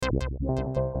I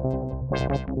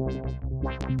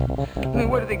mean,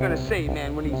 what are they gonna say,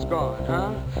 man, when he's gone,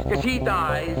 huh? Because he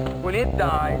dies, when it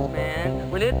dies, man,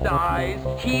 when it dies,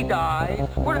 he dies.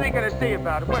 What are they gonna say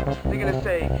about it? What are they gonna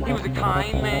say? He was a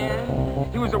kind man,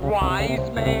 he was a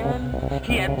wise man,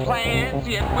 he had plans,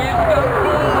 he had wisdom.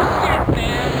 Bullshit,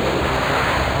 man!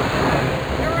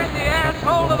 You're in the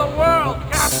asshole of the world,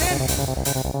 Captain!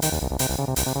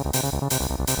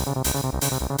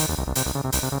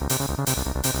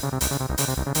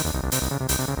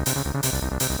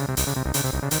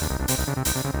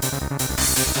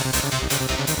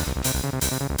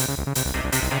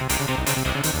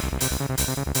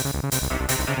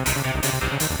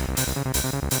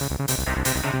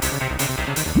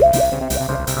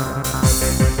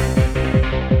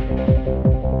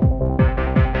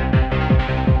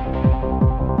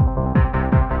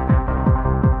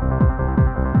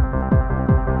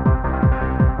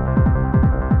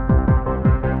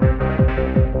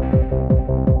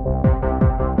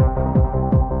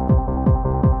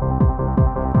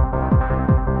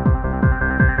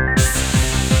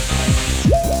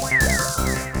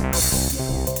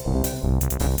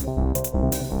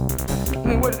 I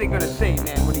mean, what are they gonna say,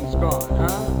 man, when he's gone,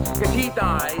 huh? Because he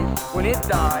dies, when it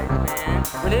dies, man,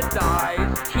 when it dies,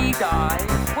 he dies.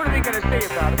 What are they gonna say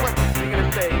about it? What are they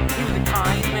gonna say? He was a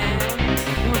kind man,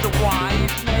 he was a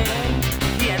wise man,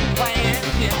 he had plans,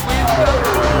 he had wisdom.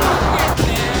 Bullshit,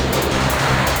 man!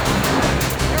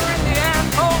 You're in the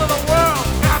asshole of the world,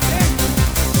 Captain!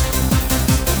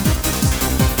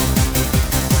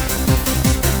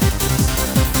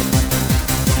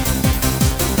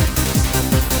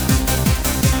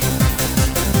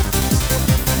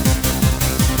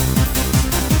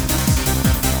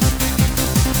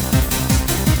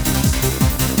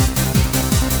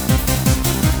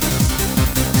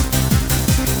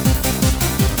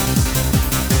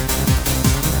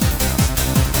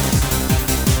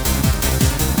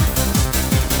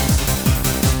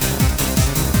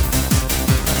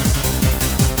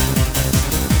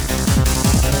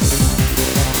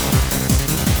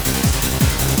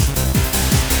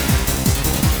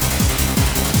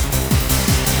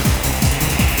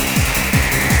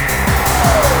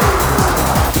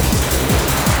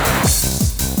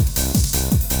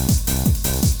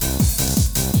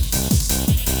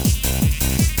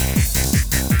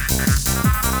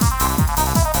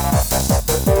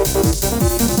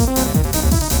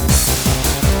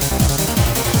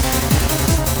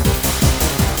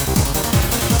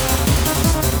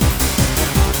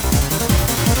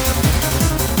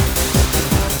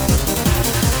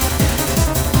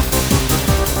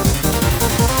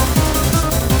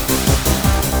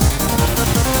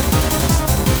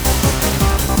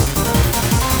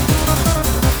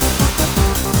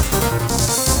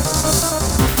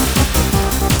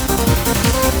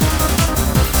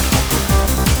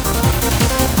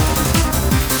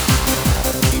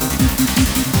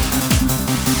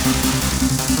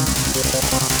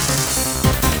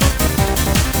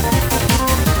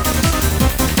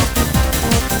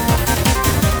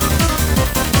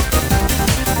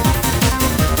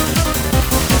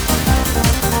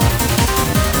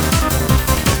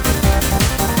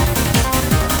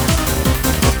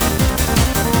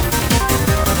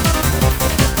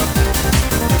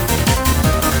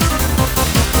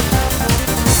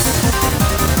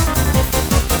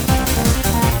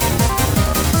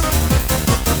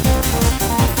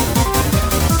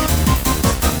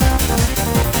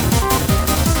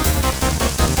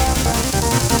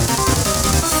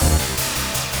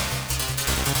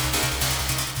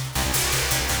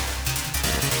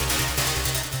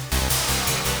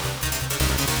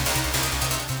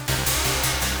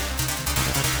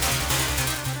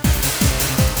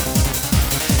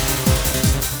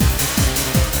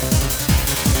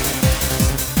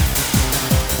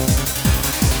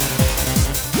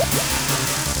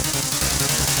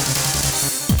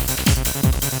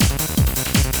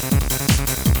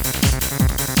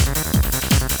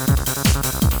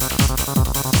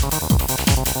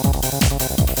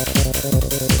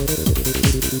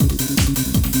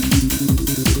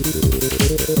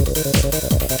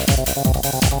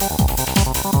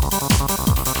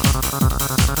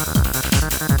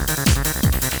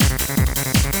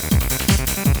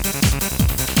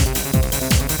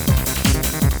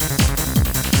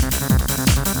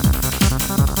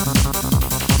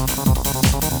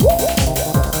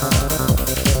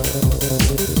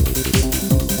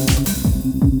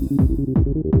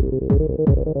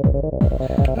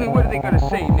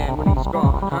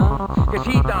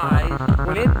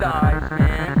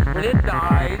 it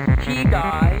dies, he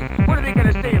dies. What are they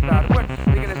going to say about it? What are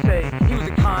they going to say? He was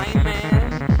a kind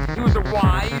man. He was a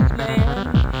wise choice,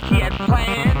 man. He had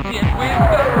plans, he had wisdom.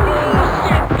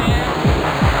 Bullshit, man.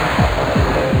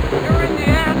 You're in the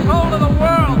asshole of the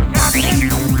world, goddamn.